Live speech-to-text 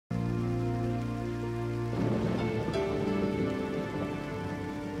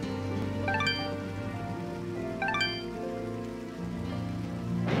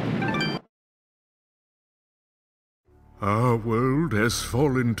Our world has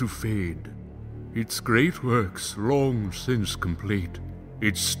fallen to fade, its great works long since complete,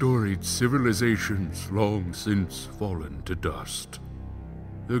 its storied civilizations long since fallen to dust.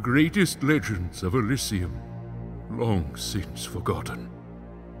 The greatest legends of Elysium long since forgotten.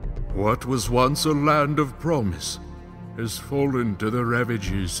 What was once a land of promise has fallen to the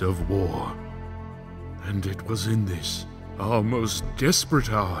ravages of war. And it was in this, our most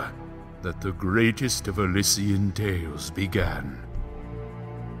desperate hour, that the greatest of Elysian tales began.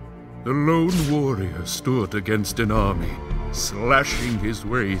 The lone warrior stood against an army, slashing his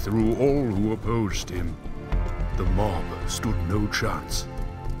way through all who opposed him. The mob stood no chance,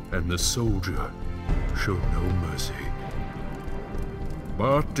 and the soldier showed no mercy.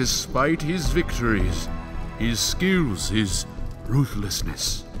 But despite his victories, his skills, his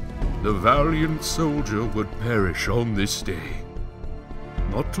ruthlessness, the valiant soldier would perish on this day.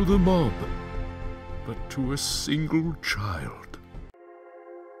 Not to the mob, but to a single child.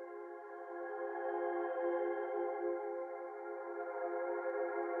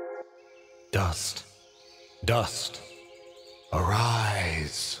 Dust, dust,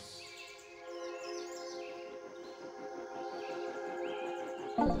 arise.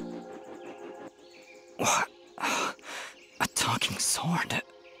 What? A talking sword?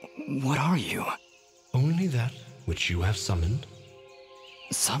 What are you? Only that which you have summoned.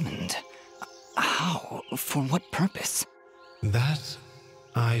 Summoned? How? For what purpose? That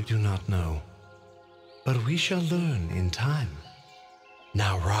I do not know. But we shall learn in time.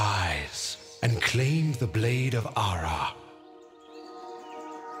 Now rise and claim the blade of Ara.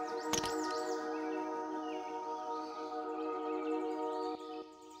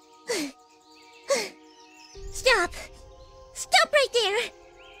 Stop! Stop right there!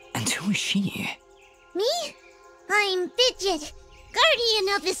 And who is she? Me? I'm Fidget,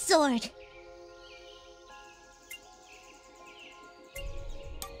 guardian of the sword.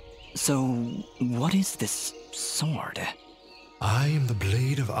 So, what is this sword? I am the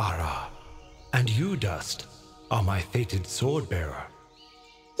blade of Ara, and you, Dust, are my fated sword bearer.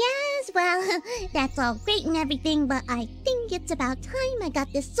 Yes, well, that's all great and everything, but I think it's about time I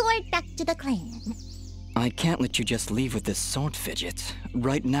got this sword back to the clan. I can't let you just leave with this sword, Fidget.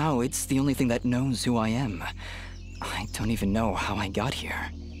 Right now, it's the only thing that knows who I am. I don't even know how I got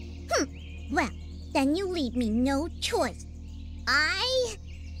here. Well, then you leave me no choice. I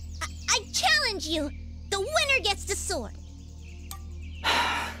challenge you! The winner gets the sword!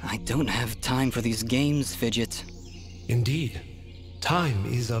 I don't have time for these games, Fidget. Indeed, time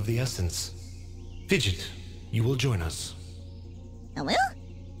is of the essence. Fidget, you will join us. I will?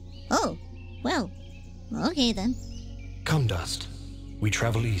 Oh, well, okay then. Come, Dust. We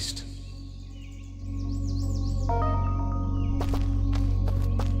travel east.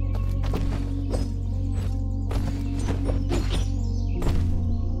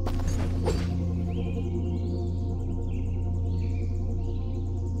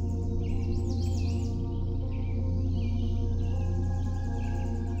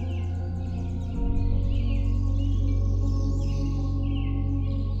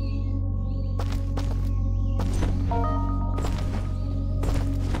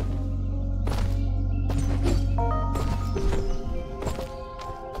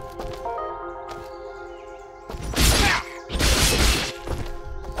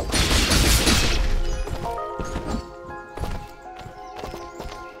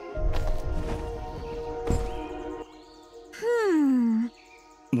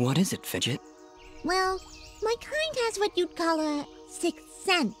 What is it, Fidget? Well, my kind has what you'd call a sixth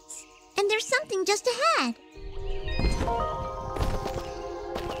sense. And there's something just ahead.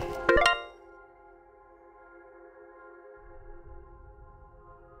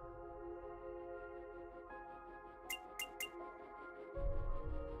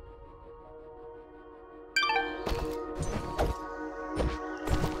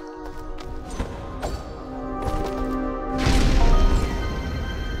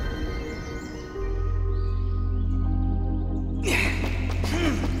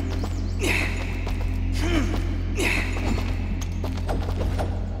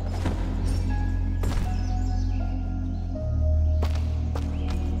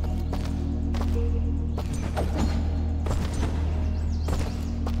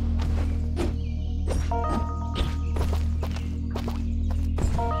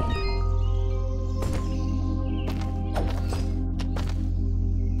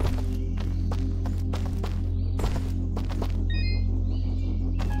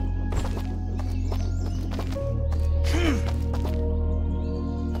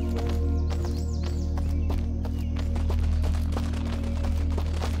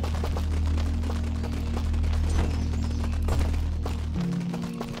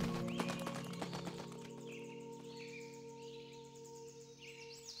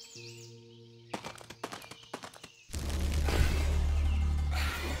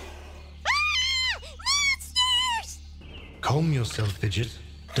 yourself, Fidget.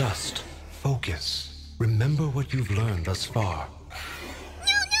 Dust. Focus. Remember what you've learned thus far.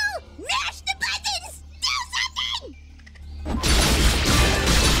 No! Mash the buttons! Do something!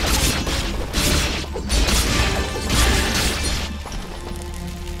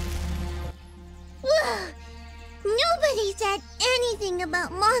 Nobody said anything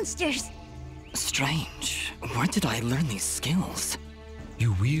about monsters. Strange. Where did I learn these skills?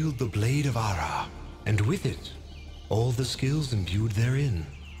 You wield the Blade of Ara, and with it, all the skills imbued therein.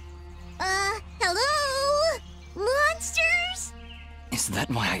 Hello? Monsters? Is that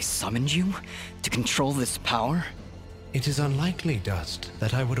why I summoned you? To control this power? It is unlikely, Dust,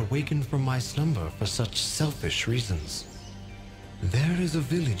 that I would awaken from my slumber for such selfish reasons. There is a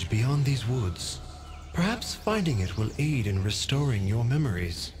village beyond these woods. Perhaps finding it will aid in restoring your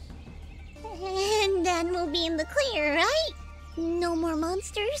memories. And then we'll be in the clear, right? No more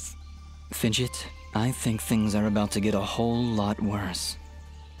monsters? Fidget, I think things are about to get a whole lot worse.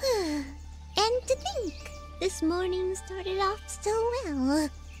 And to think, this morning started off so well.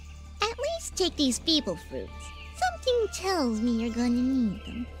 At least take these feeble fruits. Something tells me you're gonna need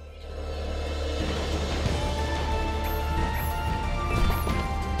them.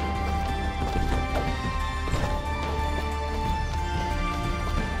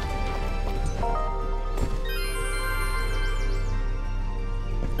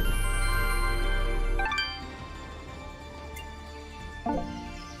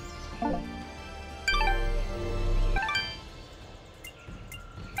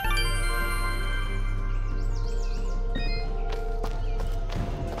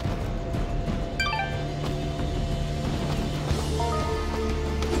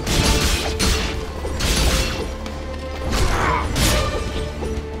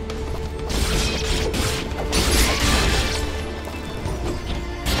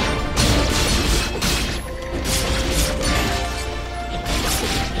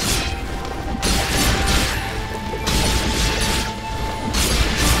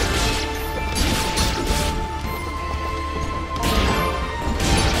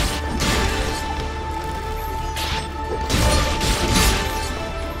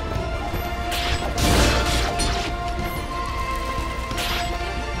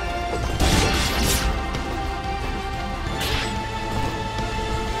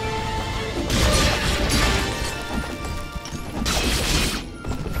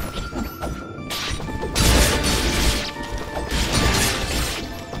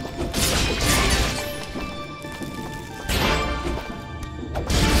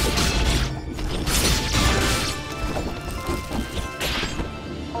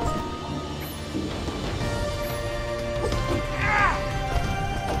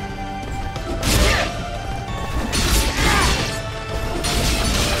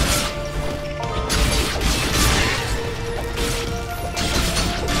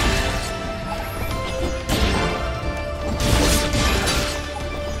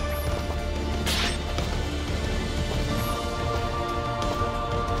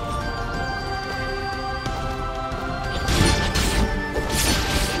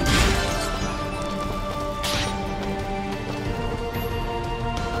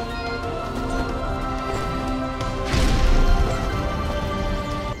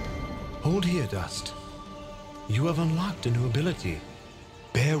 Hold here, Dust. You have unlocked a new ability.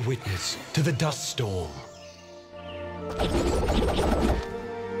 Bear witness to the dust storm.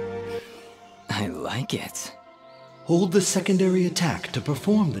 I like it. Hold the secondary attack to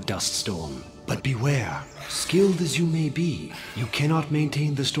perform the dust storm. But beware, skilled as you may be, you cannot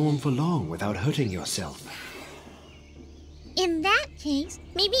maintain the storm for long without hurting yourself. In that case,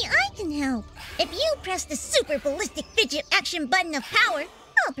 maybe I can help. If you press the super ballistic fidget action button of power,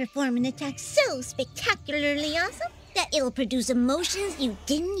 I'll perform an attack so spectacularly awesome that it'll produce emotions you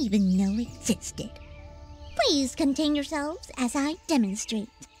didn't even know existed. Please contain yourselves as I demonstrate.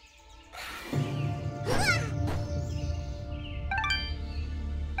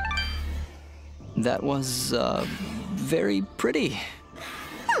 That was, very pretty.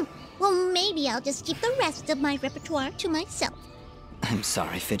 Well, maybe I'll just keep the rest of my repertoire to myself. I'm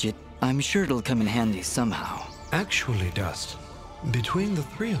sorry, Fidget. I'm sure it'll come in handy somehow. Actually, Dust, between the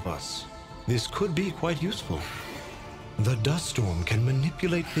three of us, this could be quite useful. The dust storm can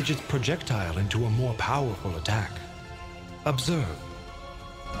manipulate Fidget's projectile into a more powerful attack. Observe.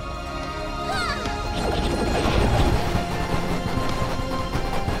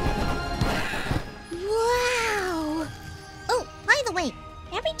 Wow! Oh, by the way,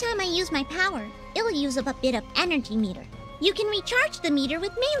 every time I use my power, it'll use up a bit of energy meter. You can recharge the meter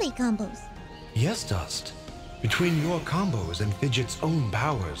with melee combos. Yes, Dust. Between your combos and Fidget's own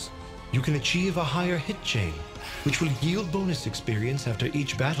powers, you can achieve a higher hit chain, which will yield bonus experience after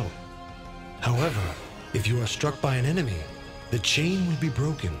each battle. However, if you are struck by an enemy, the chain will be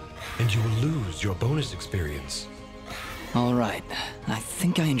broken, and you will lose your bonus experience. All right, I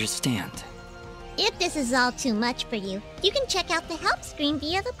think I understand. If this is all too much for you, you can check out the help screen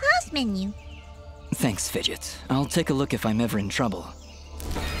via the pause menu. Thanks, Fidget. I'll take a look if I'm ever in trouble.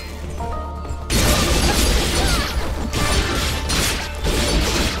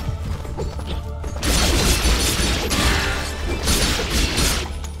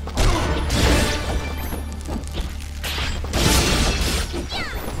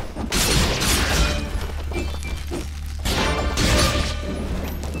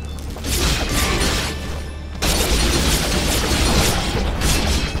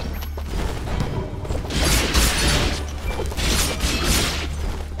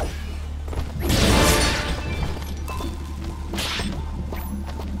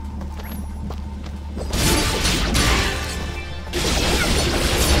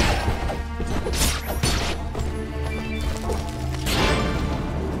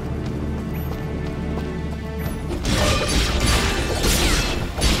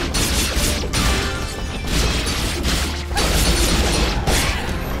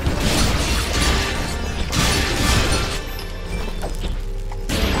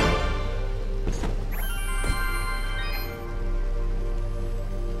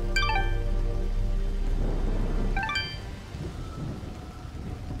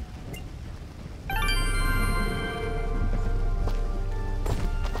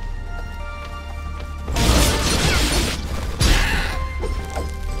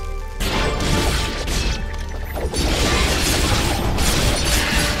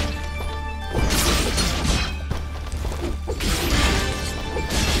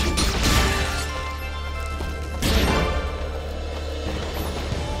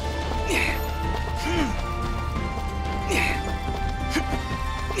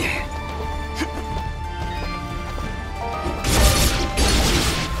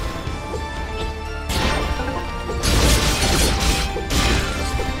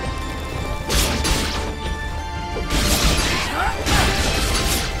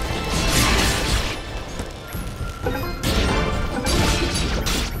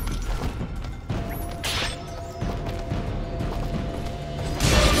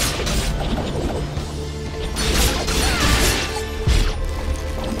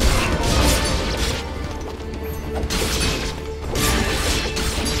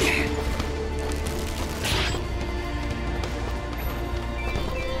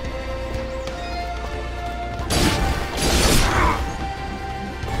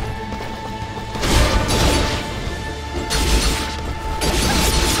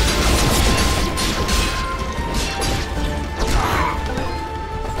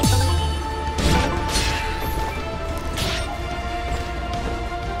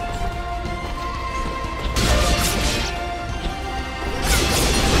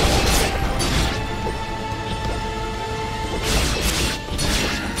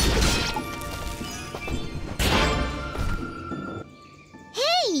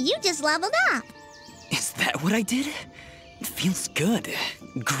 just leveled up. Is that what I did? It feels good.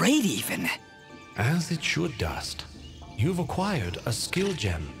 Great, even. As it should, Dust. You've acquired a skill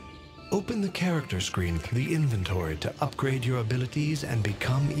gem. Open the character screen through the inventory to upgrade your abilities and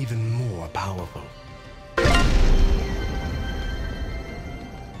become even more powerful.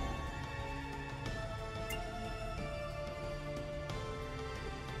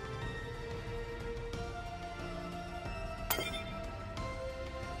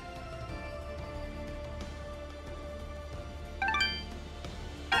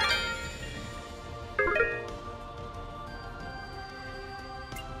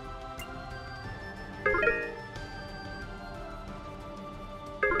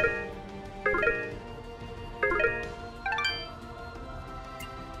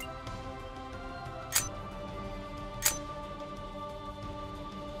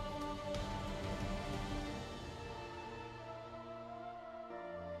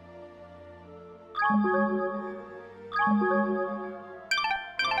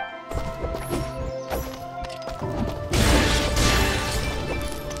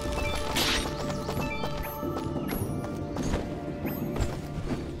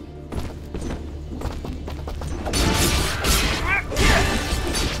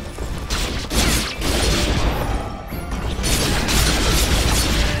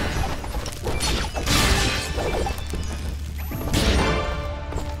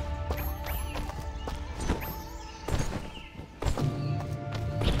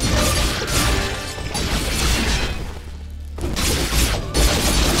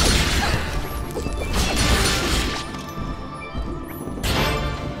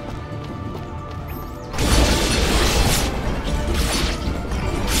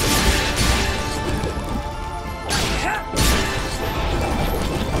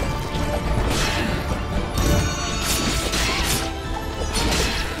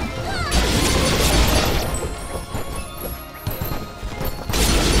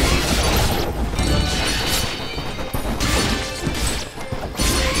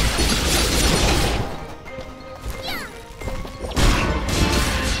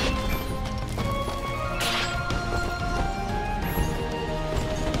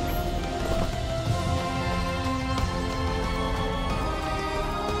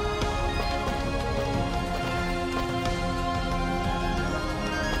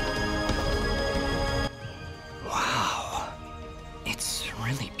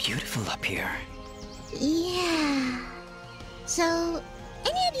 up here. Yeah. So,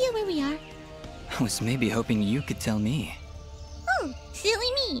 any idea where we are? I was maybe hoping you could tell me. Oh,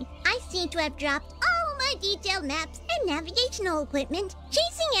 silly me. I seem to have dropped all my detailed maps and navigational equipment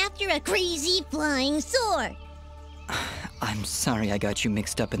chasing after a crazy flying sword. I'm sorry I got you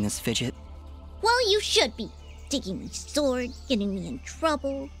mixed up in this fidget. Well, you should be. Taking my sword, getting me in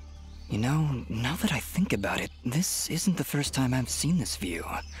trouble. You know, now that I think about it, this isn't the first time I've seen this view.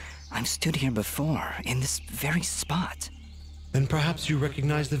 I've stood here before, in this very spot. Then perhaps you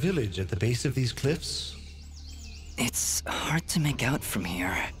recognize the village at the base of these cliffs? It's hard to make out from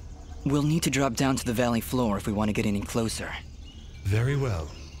here. We'll need to drop down to the valley floor if we want to get any closer. Very well.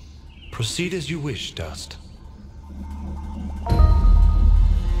 Proceed as you wish, Dust.